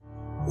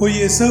Hoy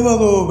es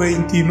sábado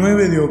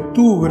 29 de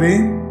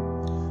octubre.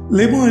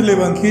 Leemos el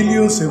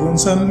Evangelio según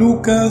San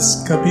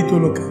Lucas,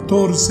 capítulo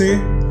 14,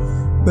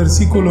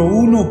 versículo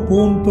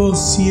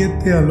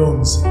 1.7 al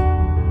 11.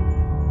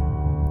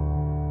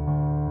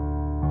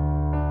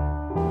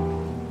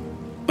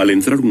 Al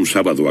entrar un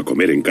sábado a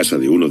comer en casa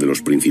de uno de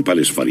los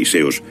principales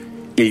fariseos,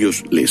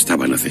 ellos le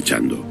estaban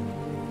acechando.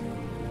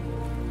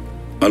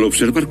 Al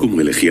observar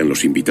cómo elegían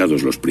los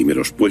invitados los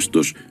primeros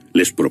puestos,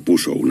 les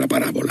propuso una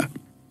parábola.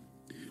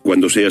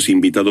 Cuando seas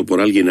invitado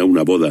por alguien a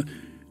una boda,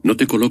 no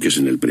te coloques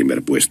en el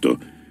primer puesto,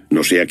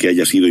 no sea que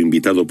haya sido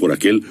invitado por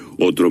aquel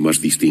otro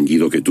más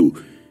distinguido que tú,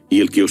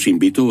 y el que os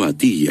invitó a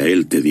ti y a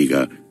él te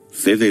diga,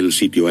 cede el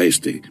sitio a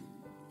este,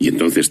 y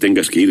entonces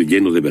tengas que ir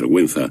lleno de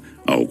vergüenza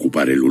a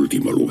ocupar el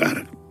último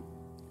lugar.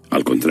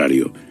 Al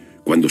contrario,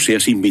 cuando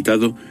seas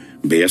invitado,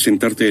 ve a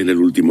sentarte en el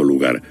último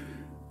lugar,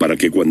 para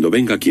que cuando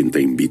venga quien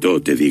te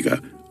invitó te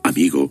diga,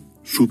 amigo,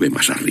 sube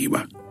más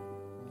arriba.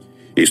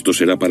 Esto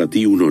será para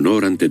ti un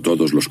honor ante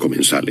todos los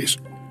comensales,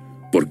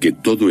 porque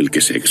todo el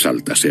que se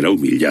exalta será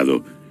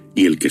humillado,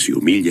 y el que se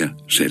humilla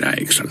será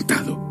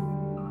exaltado.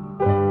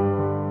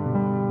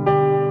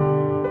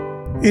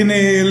 En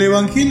el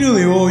Evangelio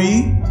de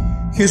hoy,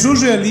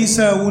 Jesús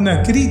realiza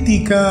una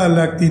crítica a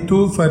la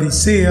actitud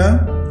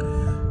farisea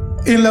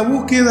en la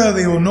búsqueda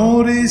de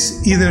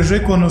honores y de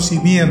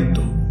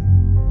reconocimiento.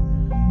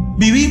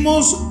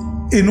 Vivimos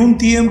en un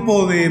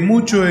tiempo de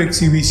mucho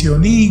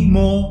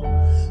exhibicionismo,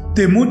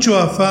 de mucho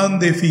afán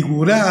de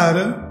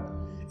figurar,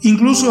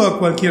 incluso a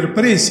cualquier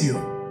precio.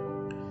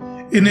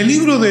 En el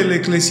libro del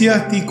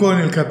Eclesiástico, en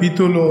el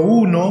capítulo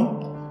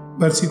 1,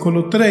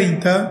 versículo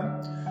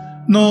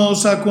 30,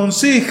 nos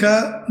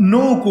aconseja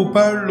no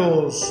ocupar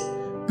los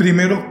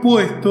primeros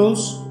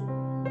puestos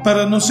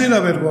para no ser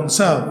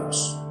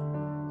avergonzados.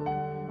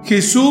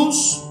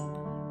 Jesús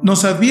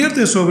nos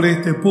advierte sobre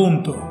este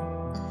punto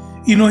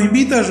y nos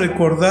invita a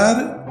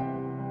recordar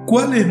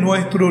cuál es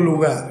nuestro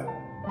lugar.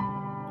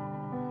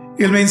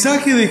 El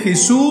mensaje de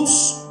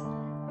Jesús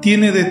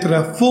tiene de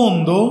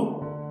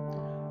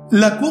trasfondo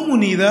la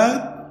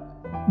comunidad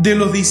de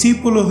los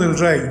discípulos del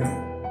reino.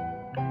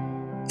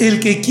 El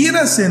que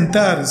quiera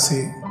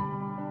sentarse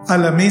a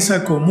la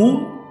mesa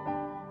común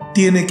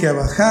tiene que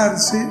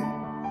abajarse,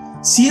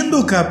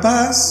 siendo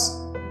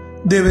capaz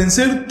de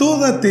vencer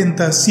toda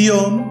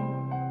tentación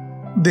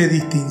de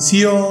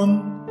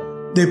distinción,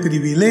 de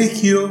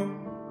privilegio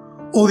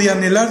o de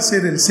anhelar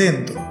ser el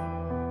centro.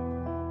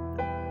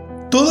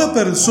 Toda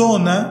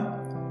persona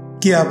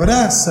que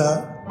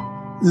abraza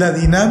la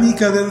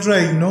dinámica del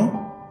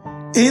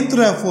reino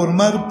entra a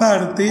formar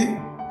parte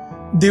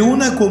de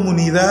una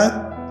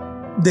comunidad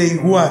de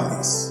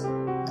iguales,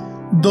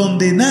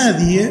 donde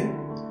nadie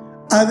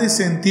ha de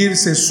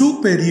sentirse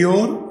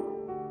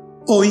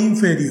superior o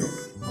inferior.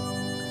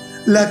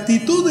 La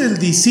actitud del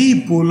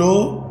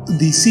discípulo,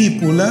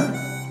 discípula,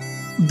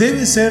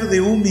 debe ser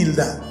de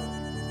humildad.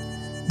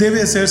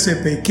 Debe hacerse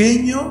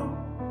pequeño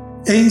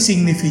e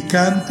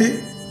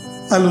insignificante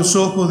a los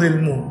ojos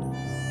del mundo.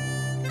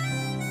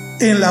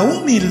 En la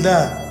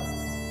humildad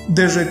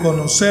de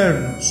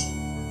reconocernos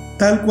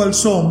tal cual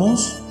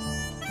somos,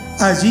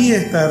 allí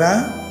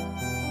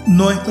estará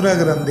nuestra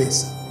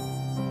grandeza.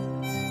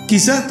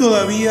 Quizás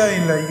todavía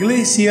en la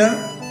iglesia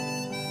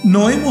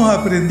no hemos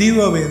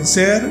aprendido a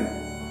vencer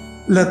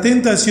la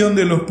tentación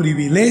de los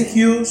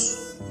privilegios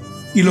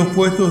y los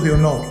puestos de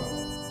honor.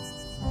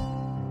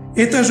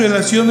 Estas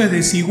relaciones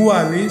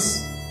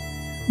desiguales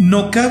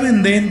no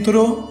caben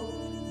dentro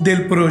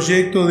del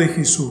proyecto de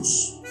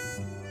Jesús.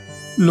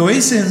 Lo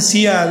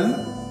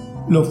esencial,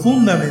 lo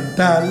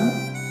fundamental,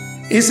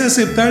 es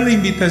aceptar la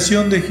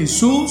invitación de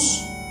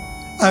Jesús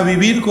a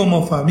vivir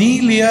como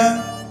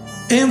familia,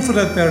 en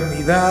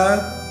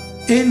fraternidad,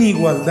 en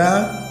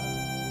igualdad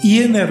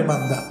y en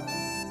hermandad.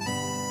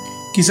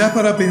 Quizás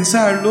para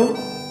pensarlo,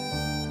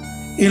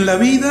 en la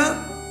vida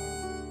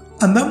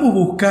andamos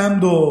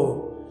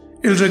buscando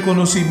el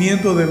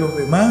reconocimiento de los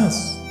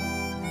demás.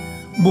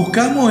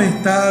 Buscamos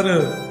estar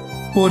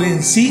por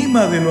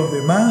encima de los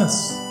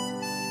demás.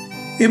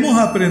 Hemos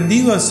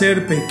aprendido a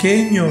ser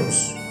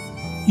pequeños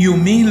y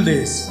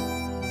humildes,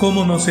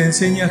 como nos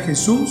enseña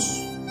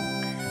Jesús.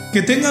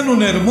 Que tengan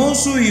un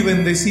hermoso y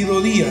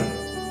bendecido día.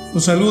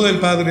 Los saluda el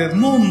Padre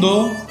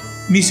Edmundo,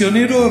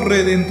 misionero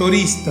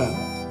redentorista,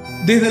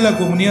 desde la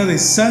comunidad de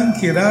San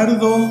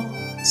Gerardo,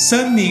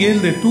 San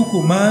Miguel de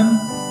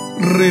Tucumán,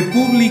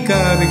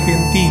 República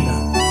Argentina.